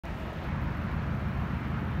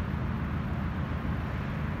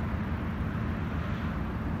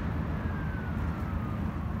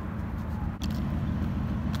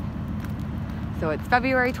So it's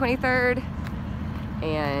February 23rd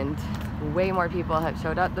and way more people have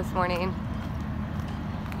showed up this morning.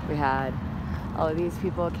 We had all of these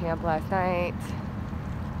people camp last night.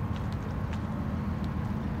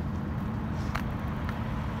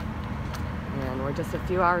 And we're just a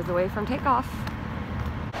few hours away from takeoff.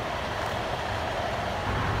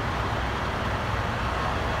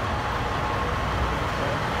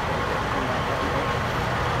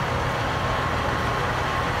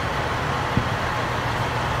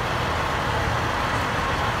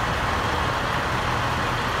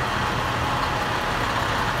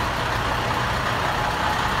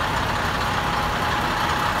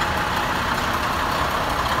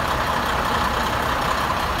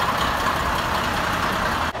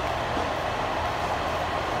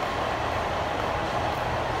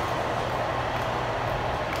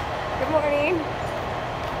 Good morning.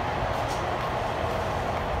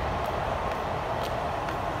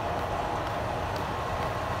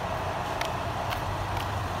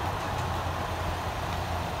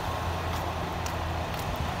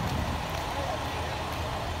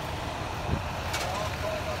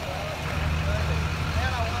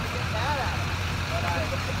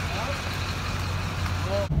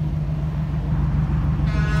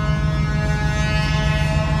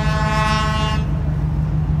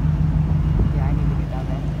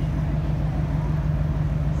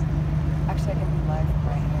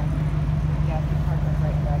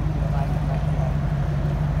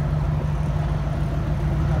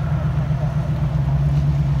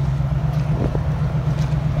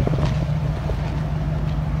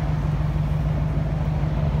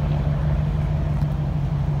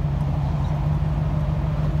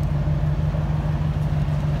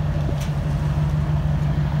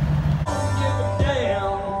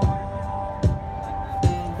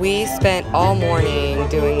 We spent all morning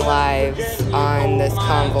doing lives on this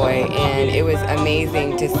convoy, and it was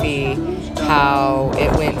amazing to see how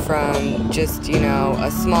it went from just, you know, a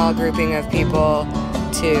small grouping of people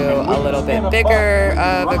to a little bit bigger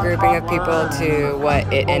of a grouping of people to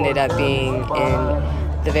what it ended up being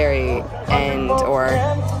in the very end, or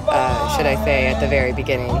should I say at the very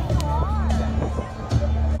beginning.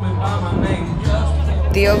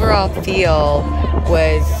 The overall feel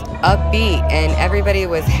was upbeat and everybody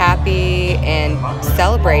was happy and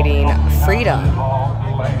celebrating freedom.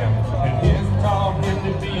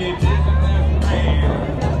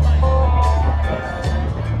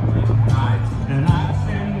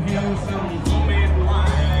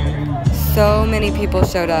 So many people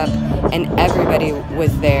showed up and everybody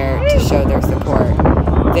was there to show their support.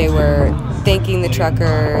 They were thanking the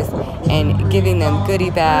truckers and giving them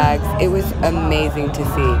goodie bags. It was amazing to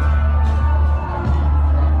see.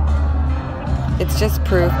 It's just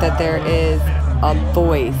proof that there is a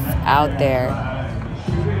voice out there.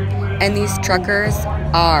 And these truckers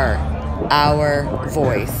are our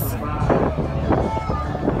voice.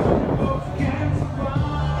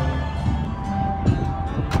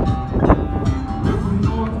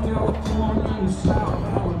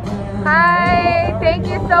 Hi, thank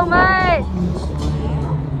you so much.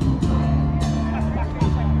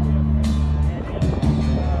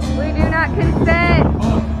 We do not consent.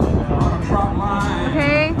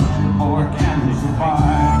 Okay. Country folks can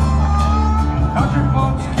survive. Country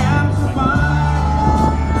boys can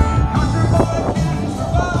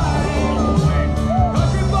survive.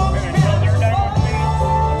 Country folks can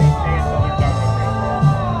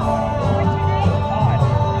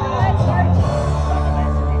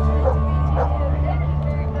survive.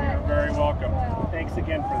 You're very welcome. Thanks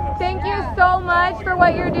again for this. Thank you so much for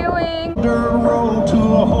what you're doing. Dirt road to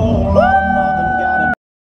a whole lot of nothing. Got it.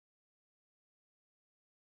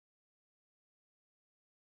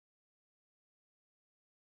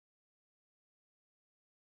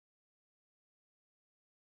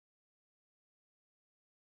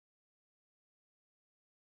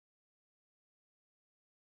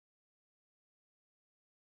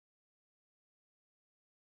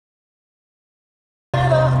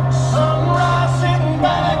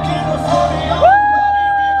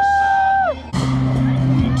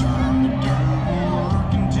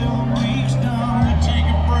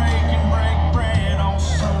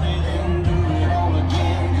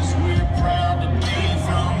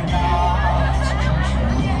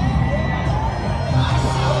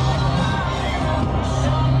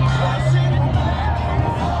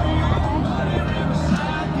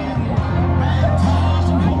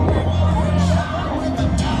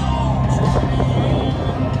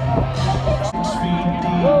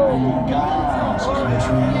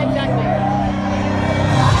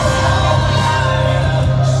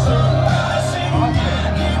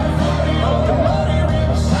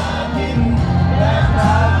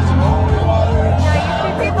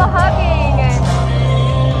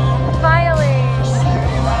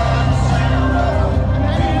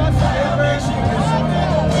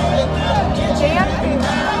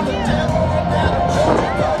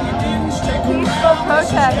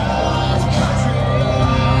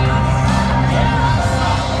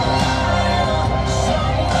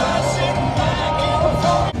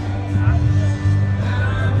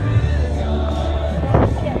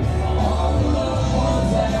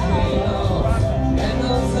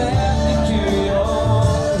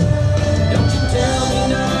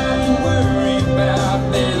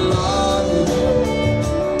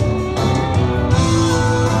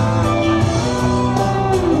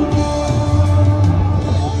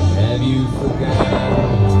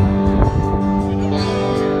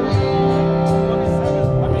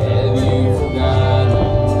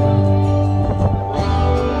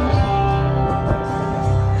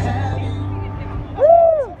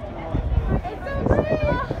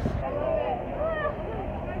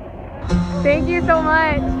 Thank you so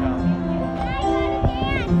much.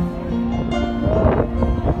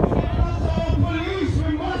 Police,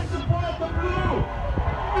 we must support the blue.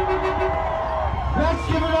 Let's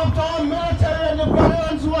give it up to our military and the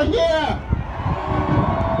veterans who are here.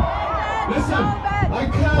 Listen, I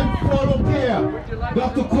can't follow here.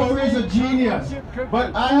 Dr. Corey is a genius.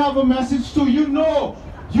 But I have a message to you. You know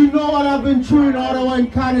what I've been through in Ottawa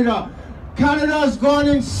and Canada. Canada has gone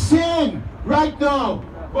insane right now.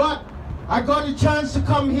 But I got a chance to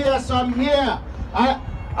come here, so I'm here. And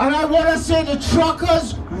I want to say the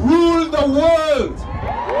truckers rule the world.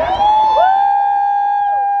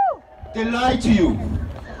 They lied to you.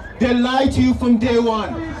 They lied to you from day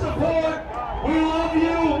one. We support. We love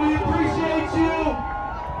you. We appreciate you.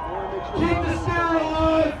 Keep the spirit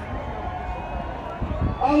alive.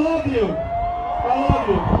 I love you. I love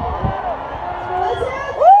you.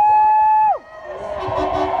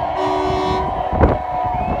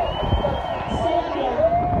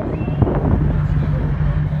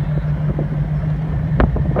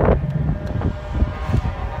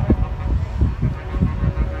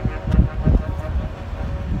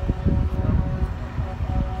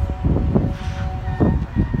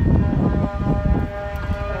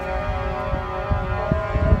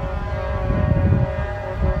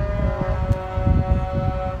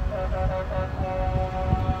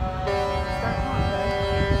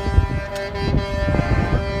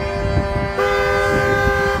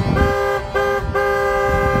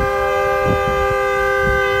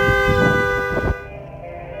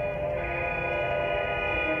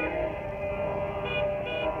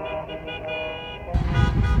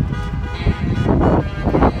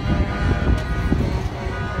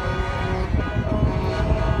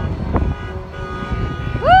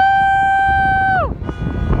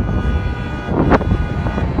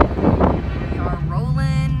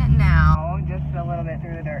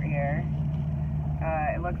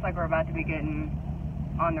 We're about to be getting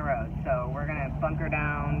on the road, so we're gonna bunker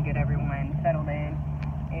down, get everyone settled in,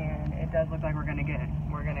 and it does look like we're gonna get on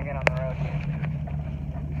the road here.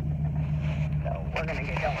 So we're gonna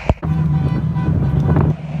get going.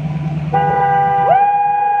 Woo!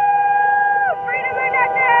 Freedom or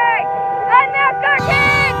nothing! Unmask our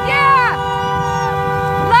kids! Yeah!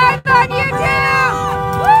 Live on YouTube!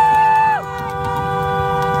 Woo!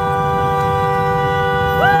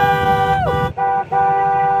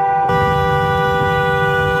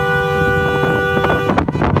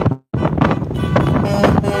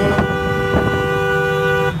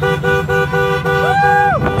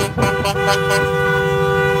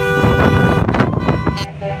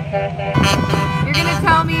 You're gonna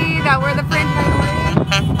tell me that we're the fringe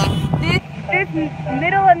minority? This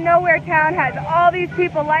middle of nowhere town has all these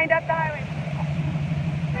people lined up the highway.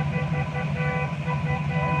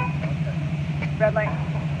 Red light.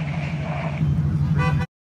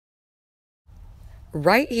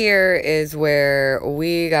 Right here is where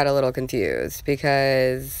we got a little confused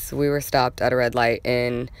because we were stopped at a red light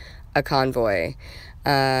in a convoy.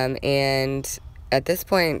 And at this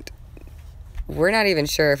point, we're not even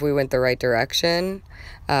sure if we went the right direction.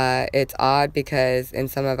 It's odd because in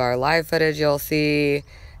some of our live footage, you'll see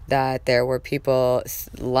that there were people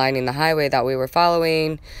lining the highway that we were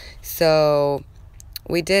following. So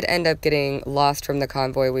we did end up getting lost from the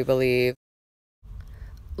convoy, we believe.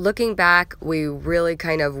 Looking back, we really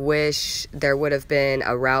kind of wish there would have been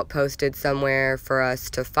a route posted somewhere for us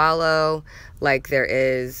to follow, like there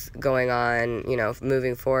is going on, you know,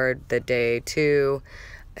 moving forward the day 2.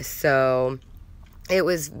 So it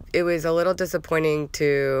was a little disappointing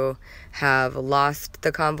to have lost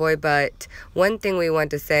the convoy, but one thing we want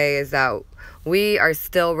to say is that we are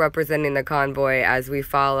still representing the convoy as we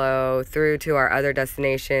follow through to our other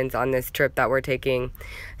destinations on this trip that we're taking.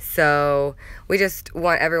 So we just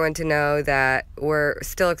want everyone to know that we're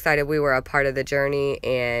still excited we were a part of the journey,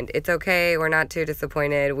 and it's okay, we're not too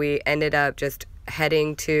disappointed. We ended up just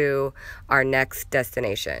heading to our next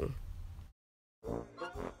destination.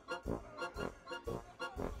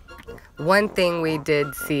 One thing we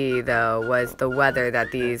did see, though, was the weather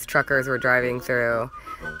that these truckers were driving through,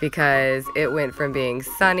 because it went from being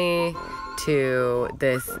sunny to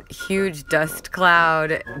this huge dust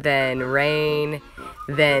cloud, then rain,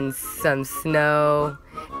 then some snow,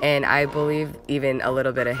 and I believe even a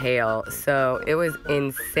little bit of hail. So it was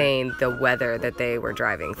insane, the weather that they were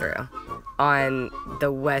driving through on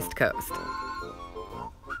the West Coast.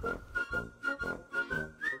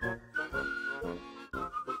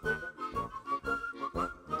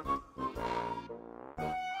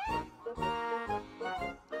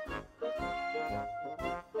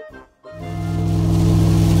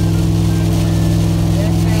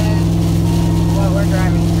 This is what we're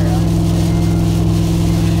driving through.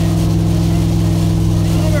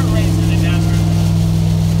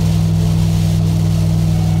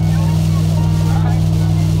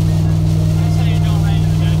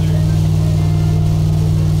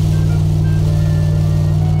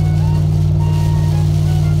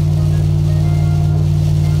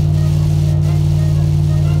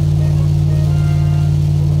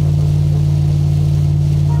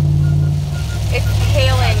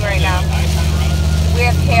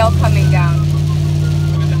 all coming down.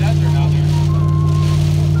 Look at the desert out there.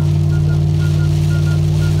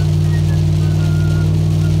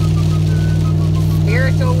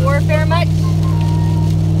 Spiritual warfare much?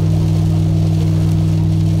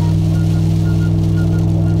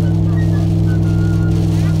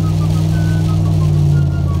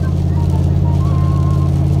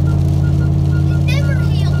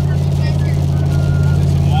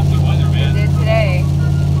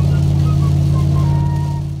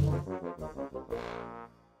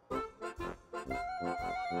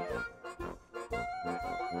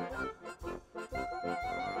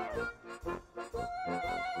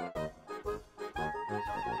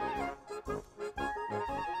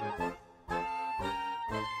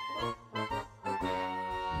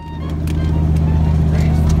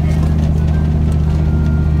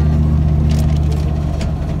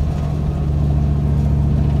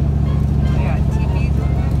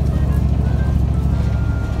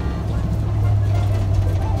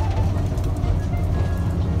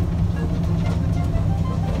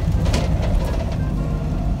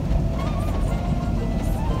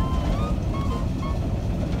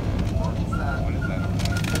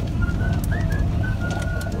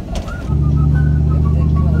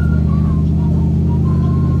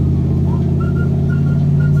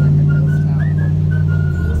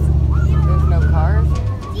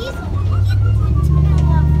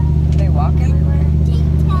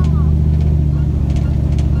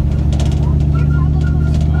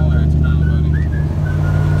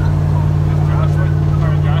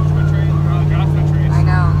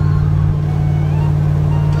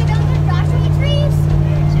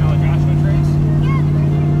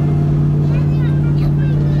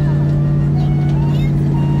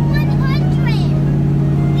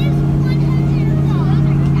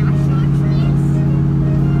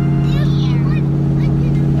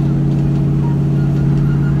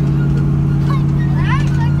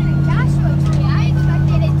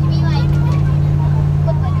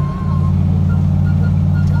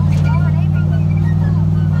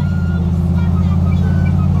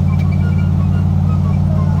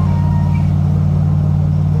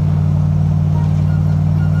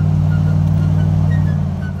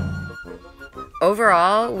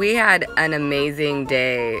 Overall, we had an amazing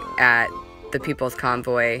day at the People's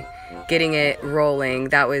Convoy, getting it rolling.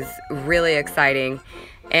 That was really exciting.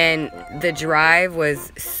 And the drive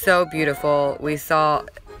was so beautiful. We saw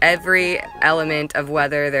every element of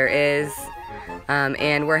weather there is.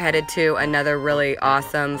 And we're headed to another really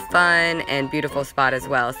awesome, fun, and beautiful spot as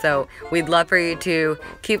well. So we'd love for you to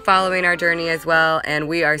keep following our journey as well, and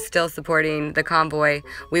we are still supporting the convoy.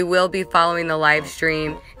 We will be following the live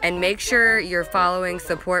stream, and make sure you're following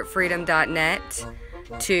supportfreedom.net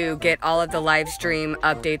to get all of the live stream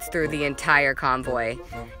updates through the entire convoy.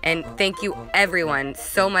 And thank you everyone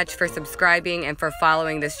so much for subscribing and for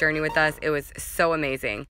following this journey with us. It was so amazing.